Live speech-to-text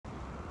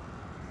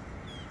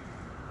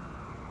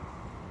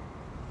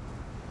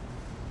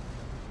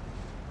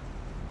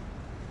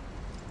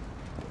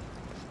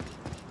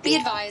Be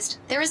advised,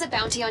 there is a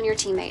bounty on your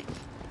teammate.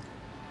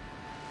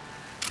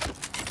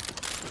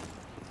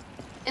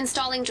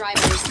 Installing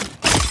drivers.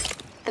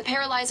 The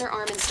paralyzer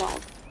arm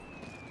installed.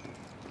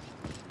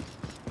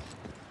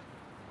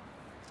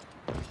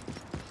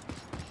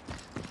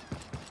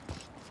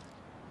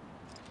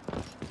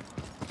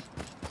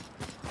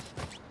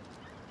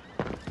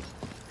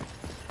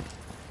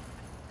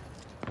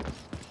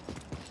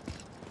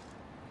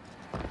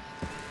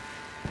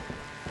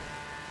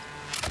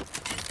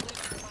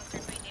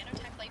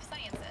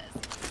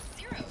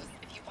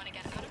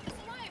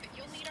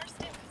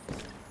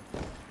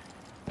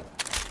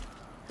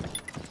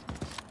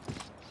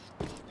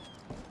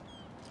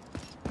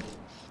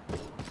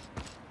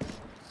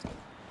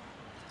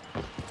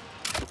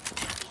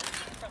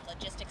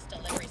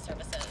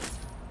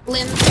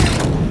 Limb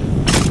carried.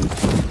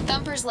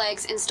 Thumper's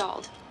legs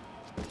installed.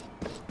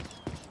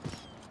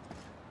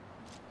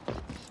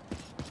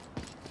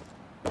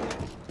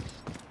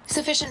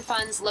 Sufficient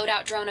funds,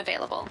 loadout drone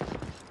available.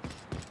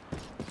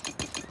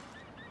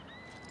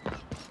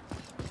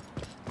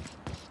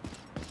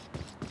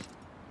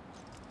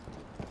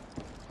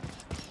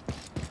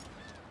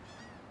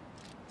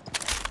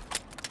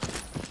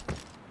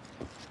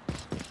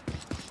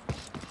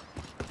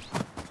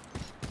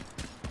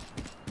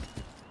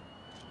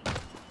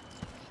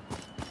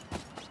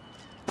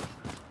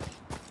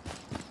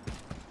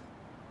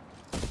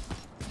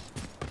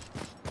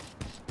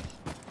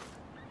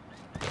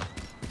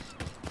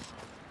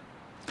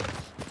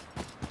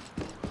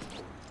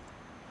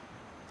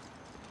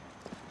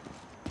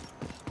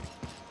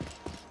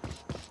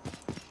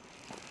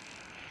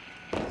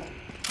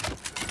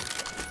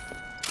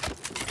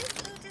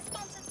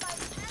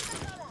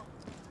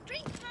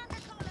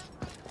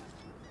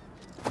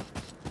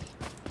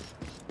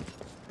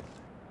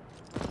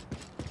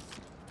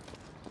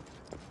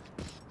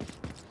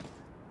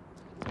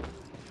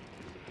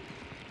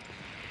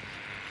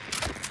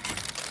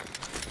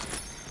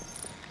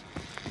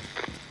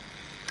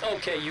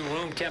 Okay, you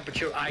room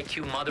temperature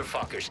IQ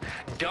motherfuckers.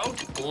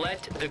 Don't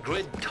let the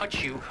grid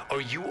touch you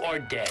or you are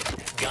dead.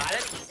 Got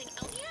it?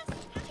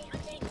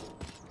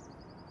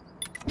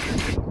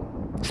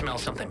 Smell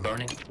something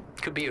burning?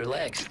 Could be your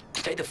legs.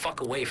 Stay the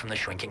fuck away from the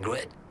shrinking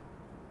grid.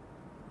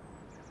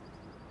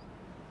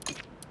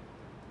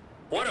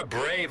 What a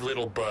brave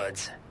little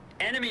buds.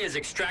 Enemy is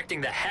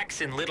extracting the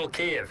hex in Little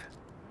Kiev.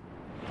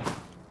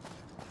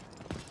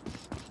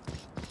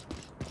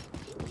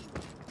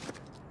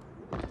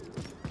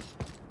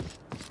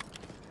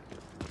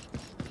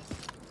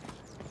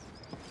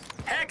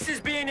 Hex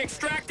is being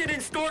extracted in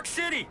Stork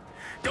City.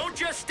 Don't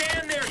just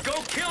stand there. Go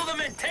kill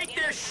them and take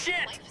their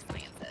shit.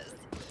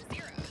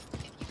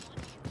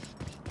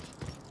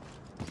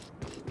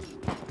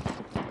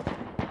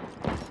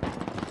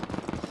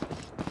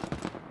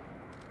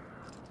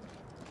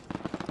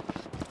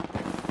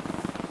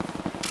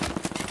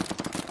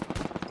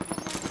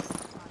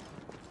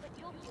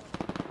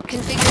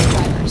 Configuring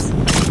drivers.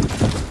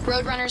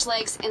 Roadrunner's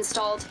legs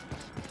installed.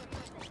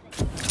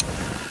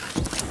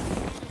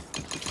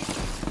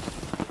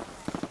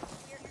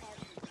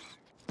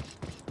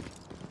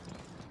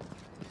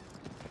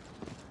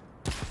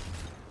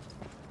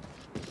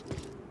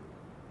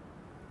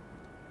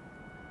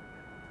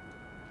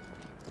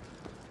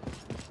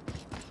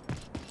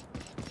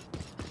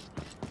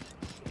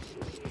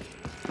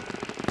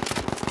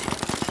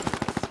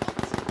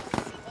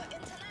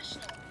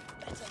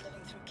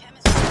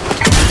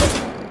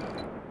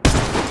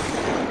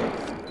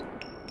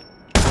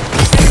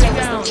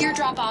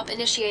 Teardrop op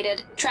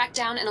initiated. Track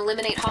down and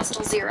eliminate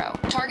hostile zero.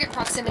 Target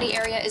proximity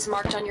area is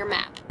marked on your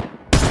map.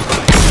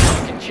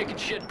 Fucking chicken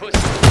shit pussy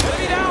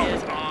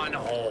is on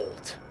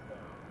hold.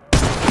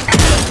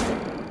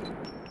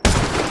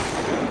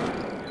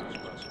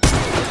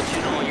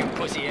 You know, you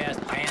pussy ass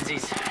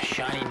pansies,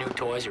 shiny new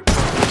toys are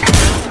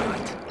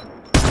hot.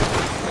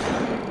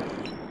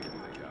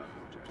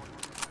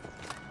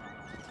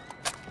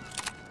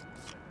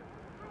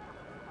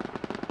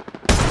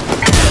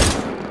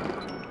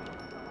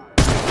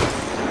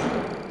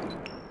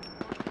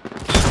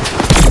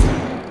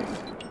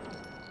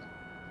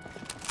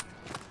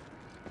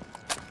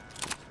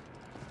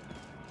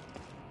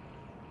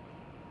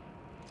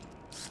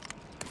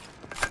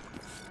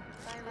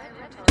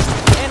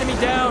 Enemy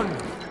down!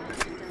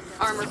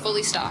 Armor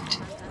fully stocked.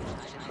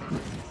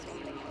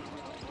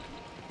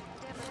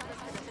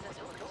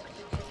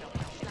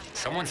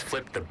 Someone's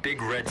flipped the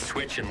big red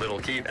switch in Little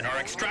Kiev and are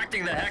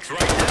extracting the hex right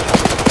now.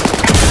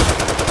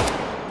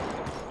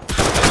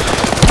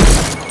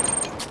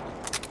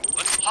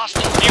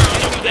 Hostile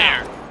zero over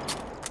there.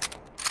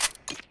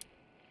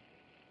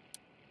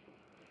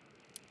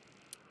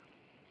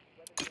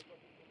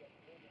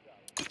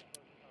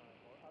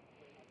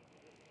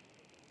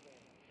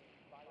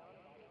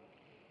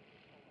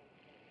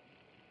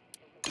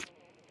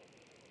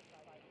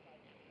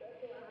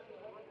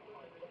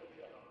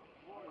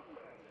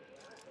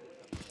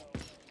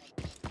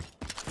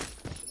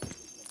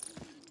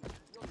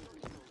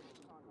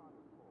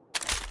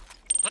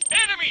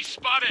 Enemy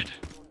spotted!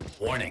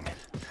 Warning.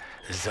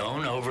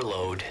 Zone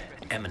overload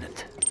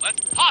imminent.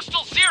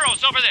 Hostile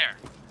zeros over there.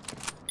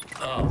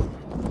 Oh,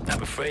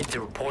 I'm afraid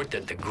to report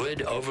that the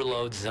grid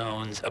overload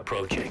zone's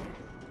approaching.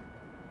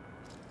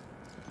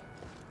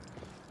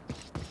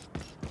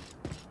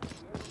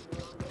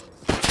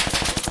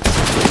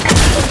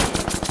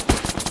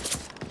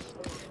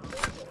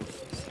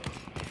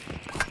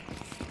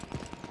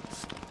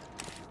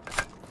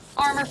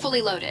 Armor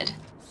fully loaded.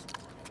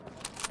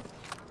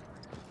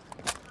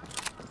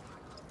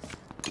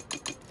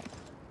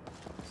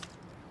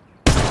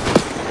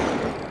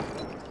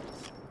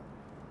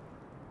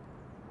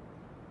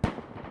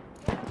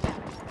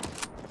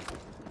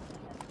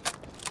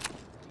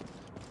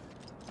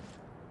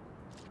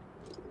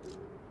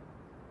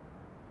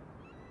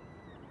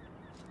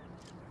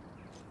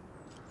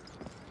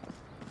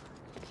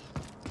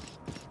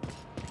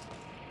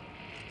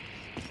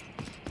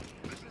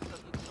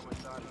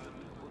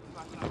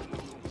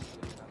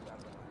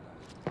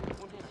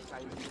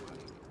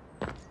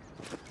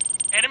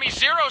 Enemy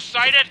zero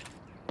sighted.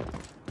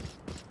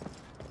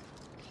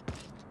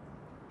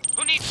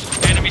 Who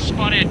needs enemy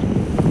spotted?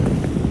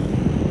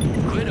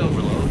 Grid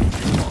overload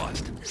is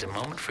paused. There's a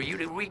moment for you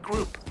to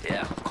regroup.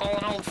 Yeah, call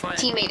an old friend.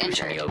 Teammate Do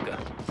some injured. yoga.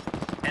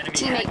 Enemy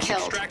Teammate hack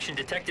killed. extraction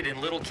detected in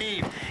Little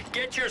Kiev.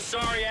 Get your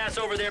sorry ass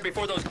over there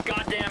before those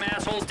goddamn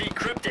assholes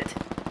decrypt it.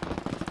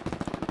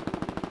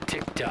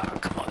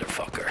 Tick-tock,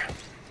 motherfucker.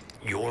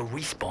 Your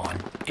respawn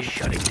is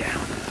shutting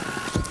down.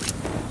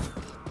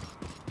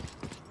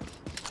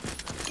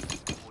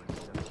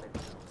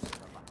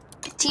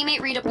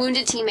 Teammate read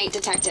wounded teammate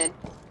detected.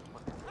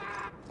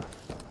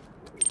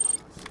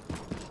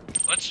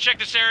 Let's check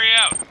this area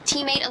out.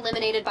 Teammate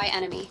eliminated by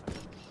enemy.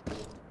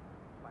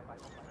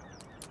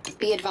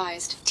 Be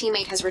advised,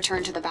 teammate has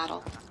returned to the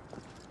battle.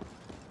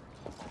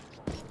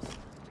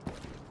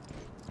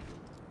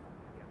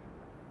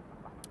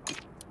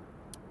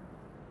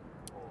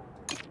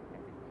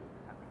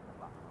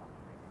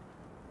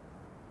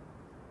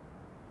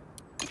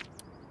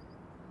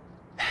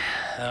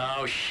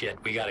 Oh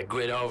shit, we got a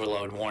grid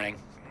overload warning.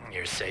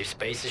 Your safe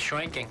space is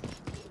shrinking.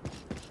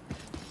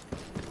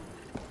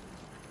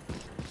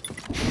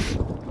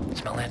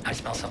 Smell that? I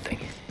smell something.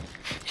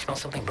 You smell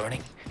something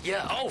burning?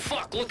 Yeah, oh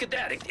fuck, look at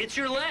that. It's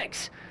your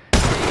legs.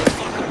 Stay the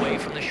fuck away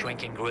from the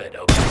shrinking grid,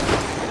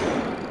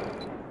 okay?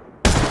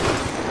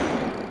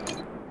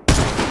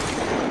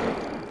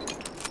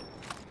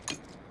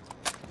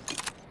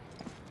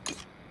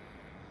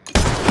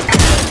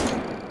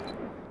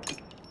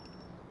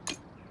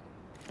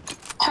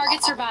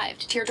 Target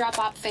survived. Teardrop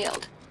op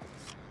failed.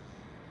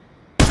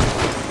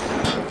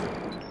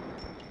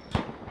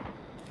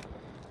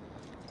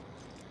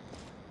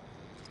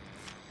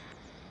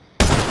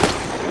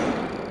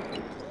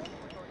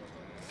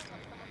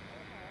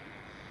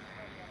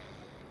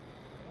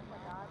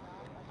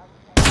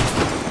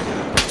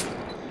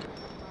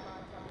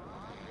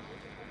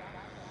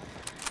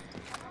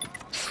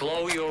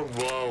 Slow your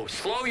row.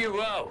 Slow your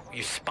row,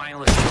 you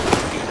spineless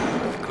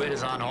shit. The grid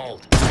is on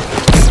hold.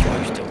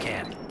 You still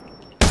can.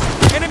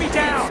 Enemy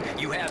down! If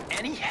you have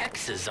any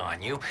hexes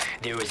on you,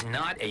 there is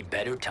not a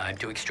better time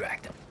to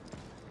extract them.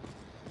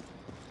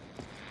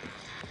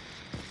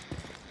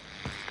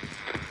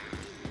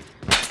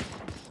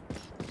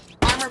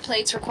 Armor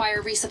plates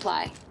require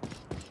resupply.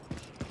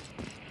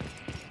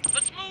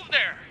 Let's move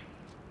there.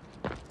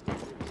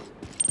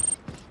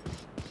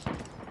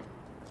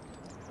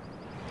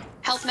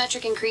 Health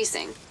metric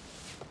increasing.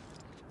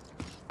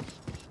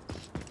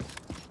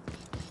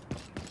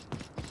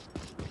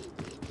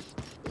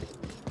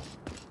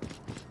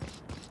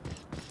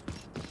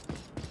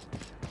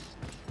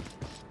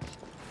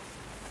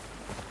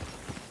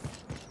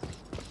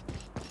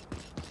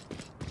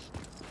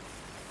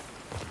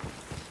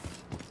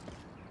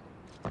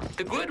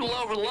 The grid will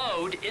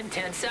overload in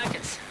 10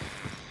 seconds.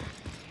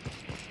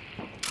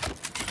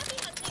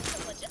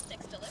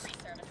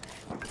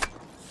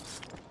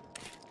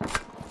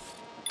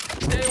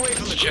 Stay away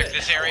from the check grid.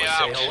 this area Or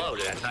out. Say hello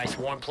to that nice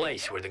warm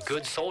place where the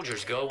good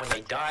soldiers go when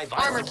they die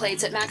violently. Armor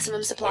plates at maximum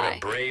What supply. a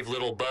brave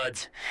little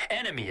buds.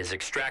 Enemy is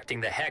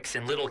extracting the hex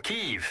in Little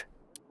Kiev.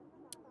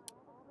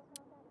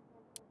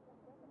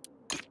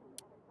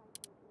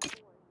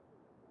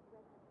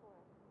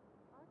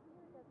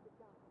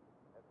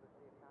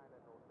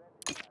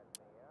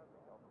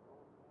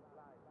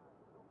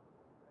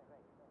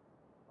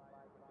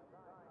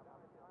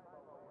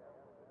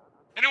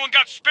 Anyone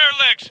got spare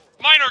legs?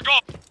 Mine are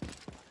gone.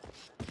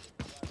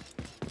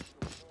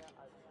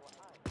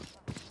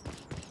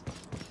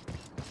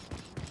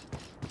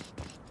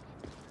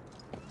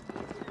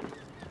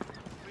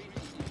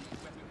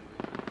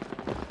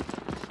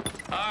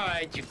 All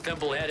right, you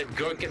thimble-headed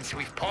gherkins.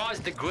 We've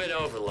paused the grid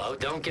overload.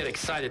 Don't get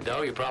excited,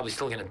 though. You're probably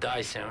still gonna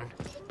die soon.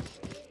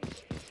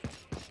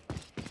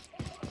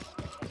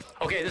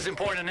 Okay, this is an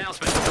important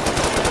announcement.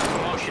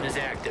 Promotion is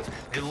active.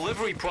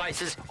 Delivery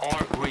prices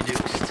are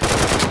reduced.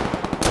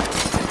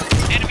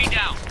 Enemy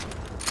down.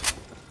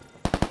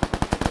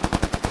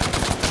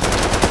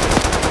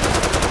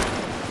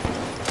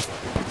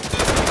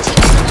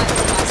 Team survival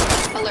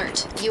advised.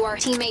 Alert. You are more.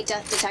 Teammate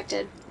death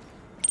detected.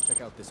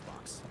 Check out this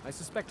box. I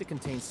suspect it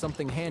contains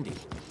something handy.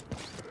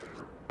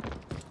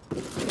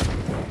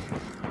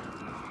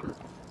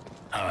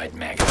 All right,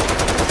 Mac. See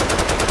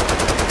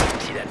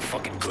that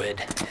fucking grid?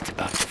 It's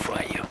about to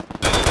fry you.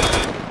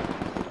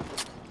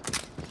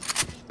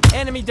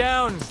 Enemy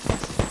down!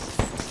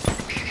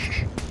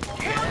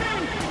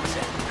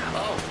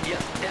 Oh, yeah,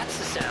 that's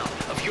the sound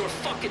of your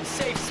fucking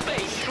safe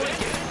space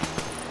shrinking.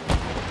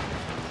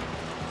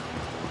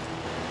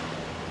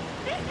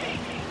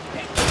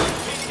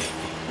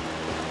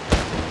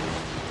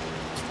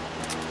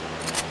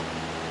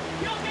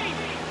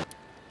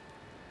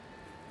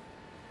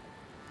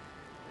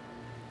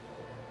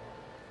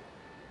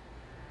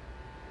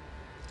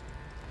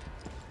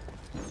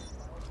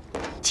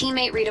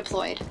 Teammate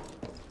redeployed.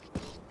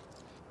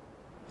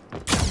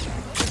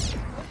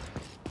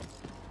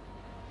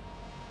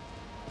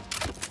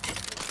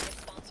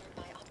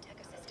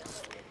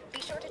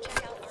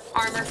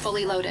 Armor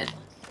fully loaded.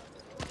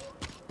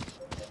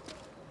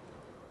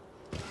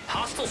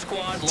 Hostile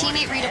squad.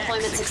 Teammate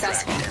redeployment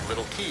successful. That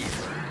little key.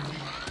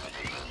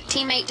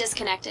 Teammate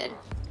disconnected.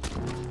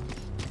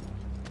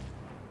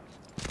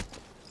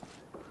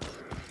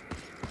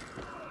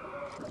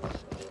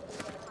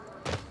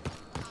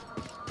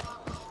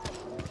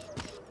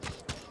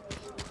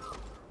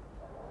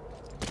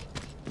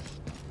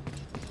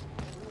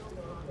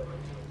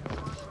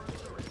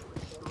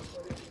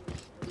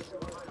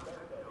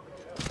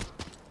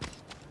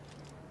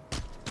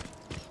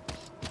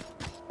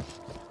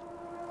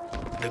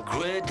 The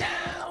grid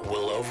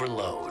will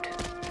overload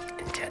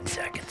in 10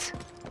 seconds.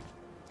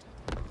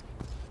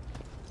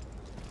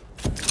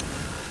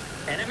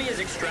 Enemy is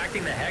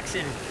extracting the hex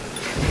in...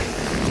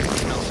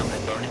 Smell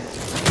something burning?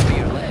 For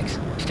your legs.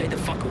 Stay the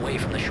fuck away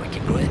from the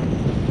shrinking grid.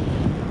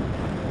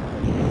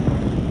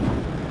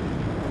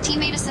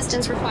 Teammate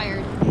assistance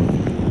required.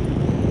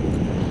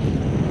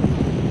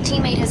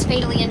 Teammate has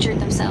fatally injured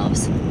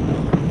themselves.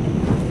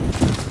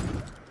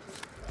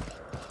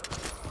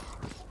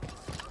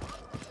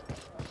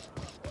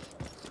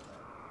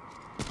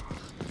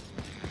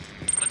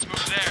 Let's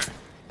move there.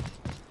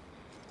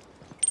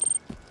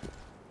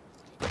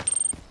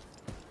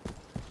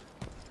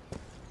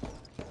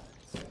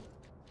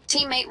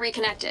 Teammate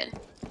reconnected.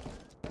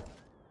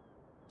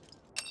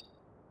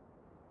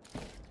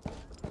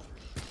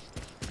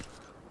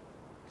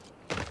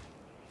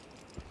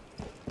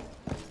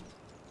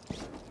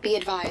 Be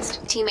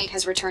advised, teammate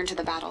has returned to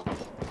the battle.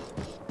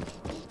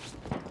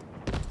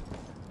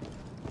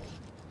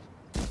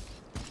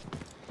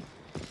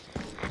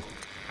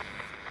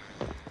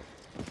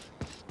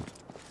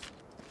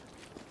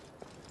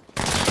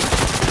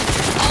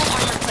 All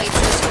armor plates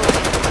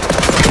destroyed.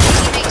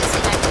 Teammate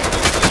disconnected.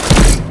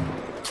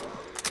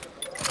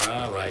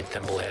 All right,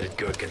 thimble-headed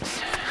gherkins.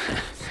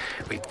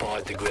 We've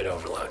barred the grid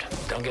overload.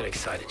 Don't get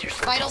excited, you're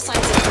still Vital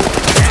probably- signs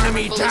improved.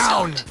 Enemy Fully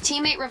down! stocked.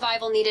 Teammate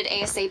revival needed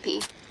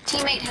ASAP.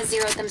 Teammate has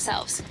zeroed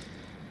themselves.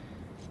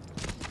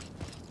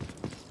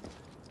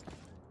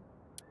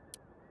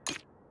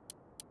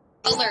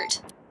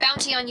 Alert.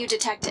 Bounty on you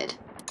detected.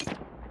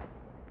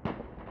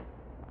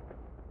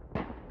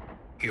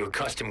 Your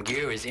custom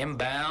gear is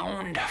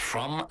inbound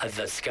from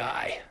the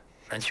sky.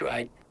 That's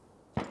right.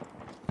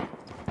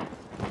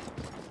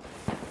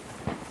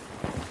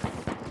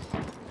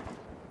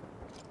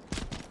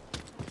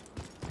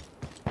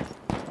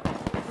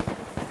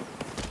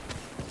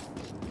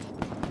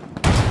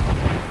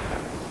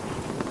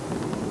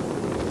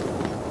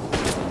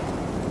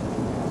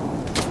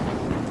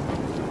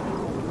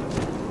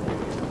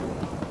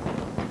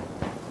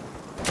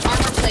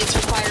 Armor plates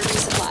require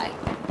resupply.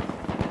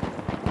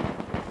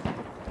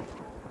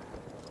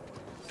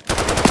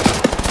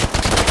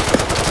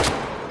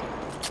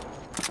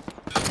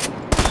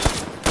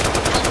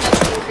 Health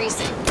metric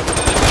increasing.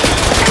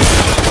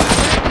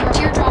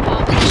 Teardrop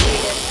off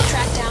initiated.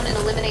 Track down and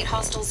eliminate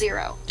hostile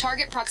zero.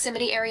 Target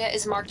proximity area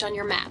is marked on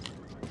your map.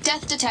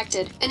 Death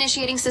detected.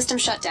 Initiating system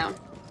shutdown.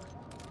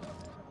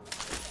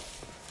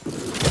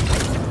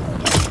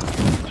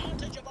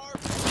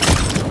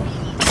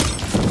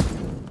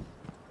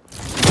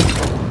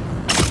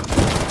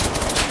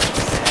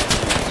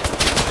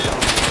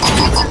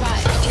 Target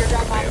survived.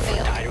 Teardrop off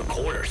failed. Tighter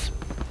quarters.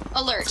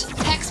 Alert.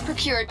 Hex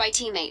procured by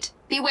teammate.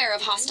 Beware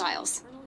of hostiles.